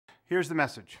Here's the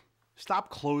message. Stop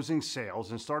closing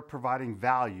sales and start providing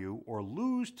value or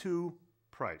lose to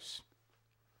price.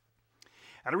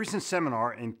 At a recent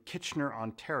seminar in Kitchener,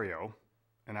 Ontario,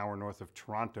 an hour north of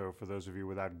Toronto for those of you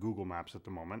without Google Maps at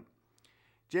the moment,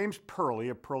 James Purley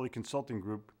of Purley Consulting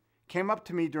Group came up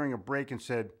to me during a break and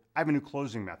said, I have a new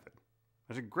closing method.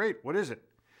 I said, great, what is it?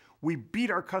 We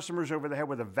beat our customers over the head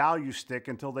with a value stick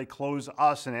until they close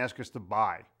us and ask us to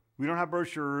buy. We don't have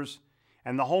brochures,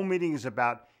 and the whole meeting is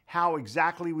about how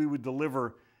exactly we would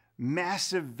deliver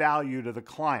massive value to the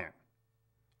client,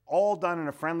 all done in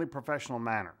a friendly, professional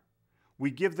manner.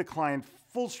 We give the client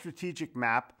full strategic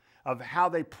map of how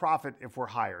they profit if we're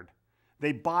hired.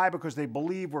 They buy because they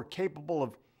believe we're capable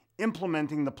of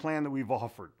implementing the plan that we've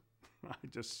offered. I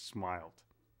just smiled.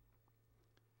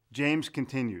 James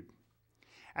continued.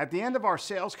 At the end of our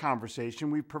sales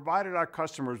conversation, we provided our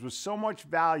customers with so much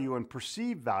value and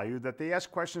perceived value that they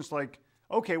ask questions like,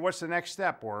 okay, what's the next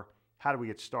step? Or how do we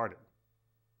get started?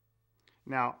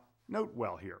 Now, note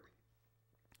well here.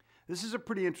 This is a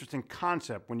pretty interesting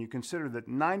concept when you consider that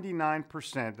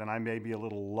 99%, and I may be a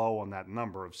little low on that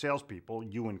number, of salespeople,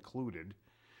 you included,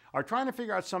 are trying to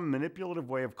figure out some manipulative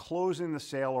way of closing the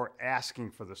sale or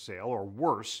asking for the sale, or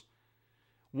worse,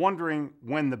 wondering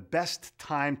when the best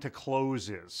time to close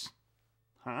is.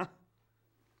 Huh?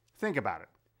 Think about it.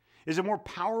 Is it more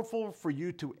powerful for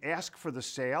you to ask for the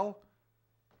sale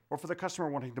or for the customer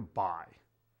wanting to buy?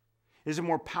 Is it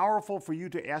more powerful for you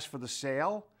to ask for the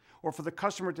sale or for the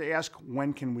customer to ask,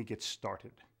 when can we get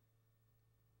started?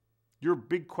 Your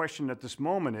big question at this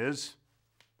moment is,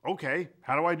 okay,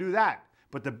 how do I do that?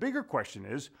 But the bigger question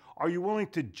is, are you willing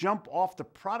to jump off the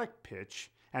product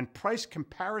pitch and price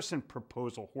comparison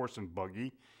proposal horse and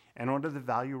buggy and onto the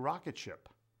value rocket ship?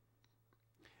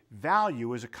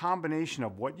 Value is a combination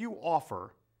of what you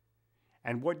offer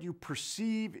and what you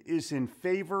perceive is in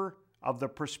favor of the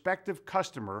prospective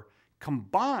customer,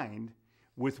 combined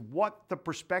with what the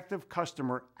prospective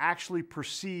customer actually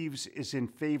perceives is in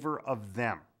favor of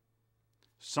them.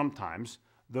 Sometimes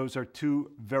those are two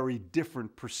very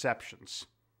different perceptions.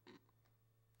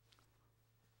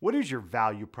 What is your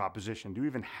value proposition? Do you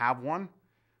even have one?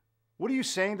 What are you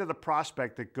saying to the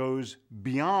prospect that goes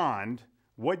beyond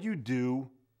what you do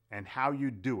and how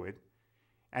you do it,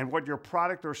 and what your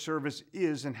product or service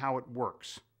is and how it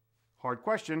works? Hard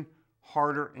question,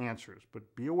 harder answers,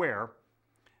 but be aware,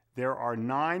 there are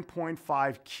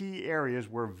 9.5 key areas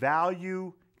where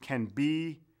value can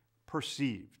be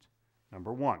perceived.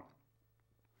 Number 1,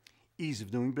 ease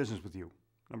of doing business with you.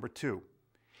 Number 2,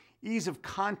 ease of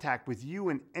contact with you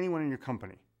and anyone in your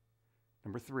company.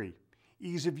 Number 3,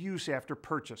 ease of use after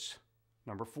purchase.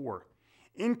 Number 4,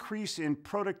 increase in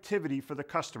productivity for the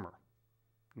customer.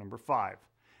 Number 5,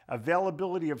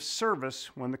 availability of service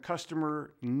when the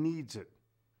customer needs it.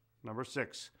 Number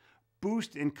 6,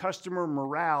 boost in customer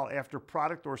morale after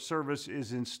product or service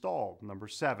is installed. Number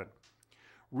 7,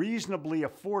 reasonably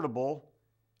affordable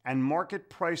and market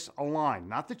price aligned,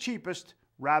 not the cheapest,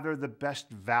 rather the best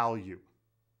value.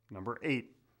 Number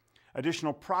 8,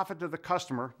 additional profit to the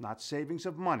customer, not savings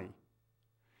of money.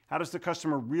 How does the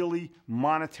customer really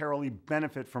monetarily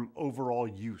benefit from overall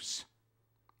use?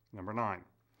 Number 9,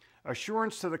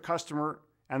 assurance to the customer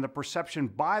and the perception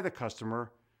by the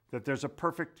customer that there's a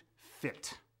perfect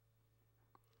fit.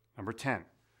 Number 10,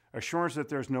 assurance that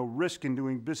there's no risk in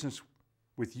doing business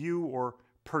with you or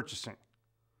purchasing.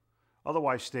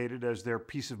 Otherwise stated as their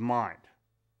peace of mind.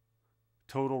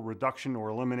 Total reduction or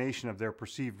elimination of their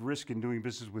perceived risk in doing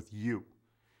business with you.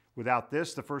 Without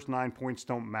this, the first 9 points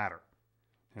don't matter.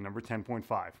 And number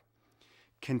 10.5,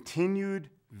 continued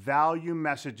value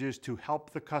messages to help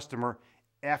the customer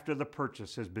after the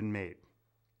purchase has been made.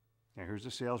 Now here's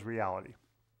the sales reality.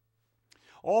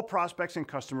 All prospects and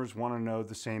customers want to know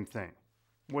the same thing.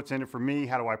 What's in it for me?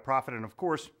 How do I profit? And of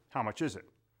course, how much is it?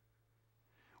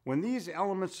 When these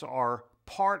elements are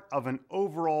part of an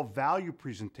overall value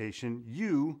presentation,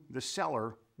 you, the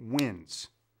seller, wins.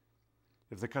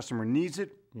 If the customer needs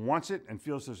it, wants it, and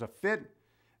feels there's a fit,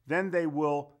 then they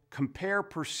will compare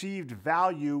perceived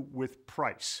value with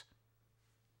price.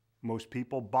 Most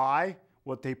people buy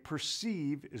what they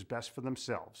perceive is best for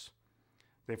themselves.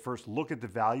 They first look at the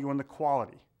value and the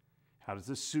quality. How does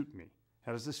this suit me?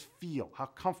 How does this feel? How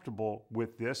comfortable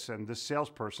with this and this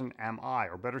salesperson am I?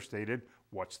 Or better stated,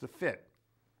 what's the fit?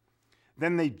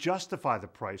 Then they justify the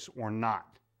price or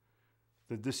not.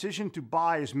 The decision to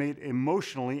buy is made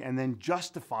emotionally and then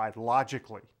justified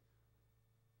logically.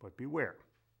 But beware.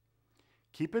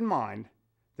 Keep in mind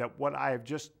that what I have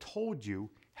just told you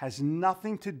has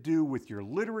nothing to do with your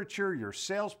literature, your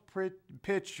sales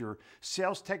pitch, your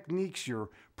sales techniques, your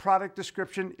product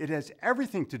description. It has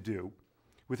everything to do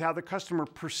with how the customer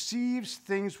perceives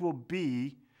things will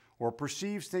be or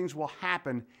perceives things will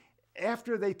happen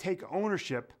after they take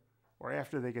ownership or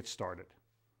after they get started.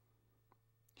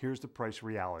 Here's the price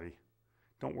reality.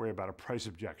 Don't worry about a price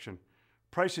objection.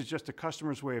 Price is just a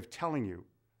customer's way of telling you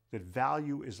that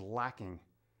value is lacking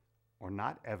or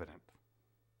not evident.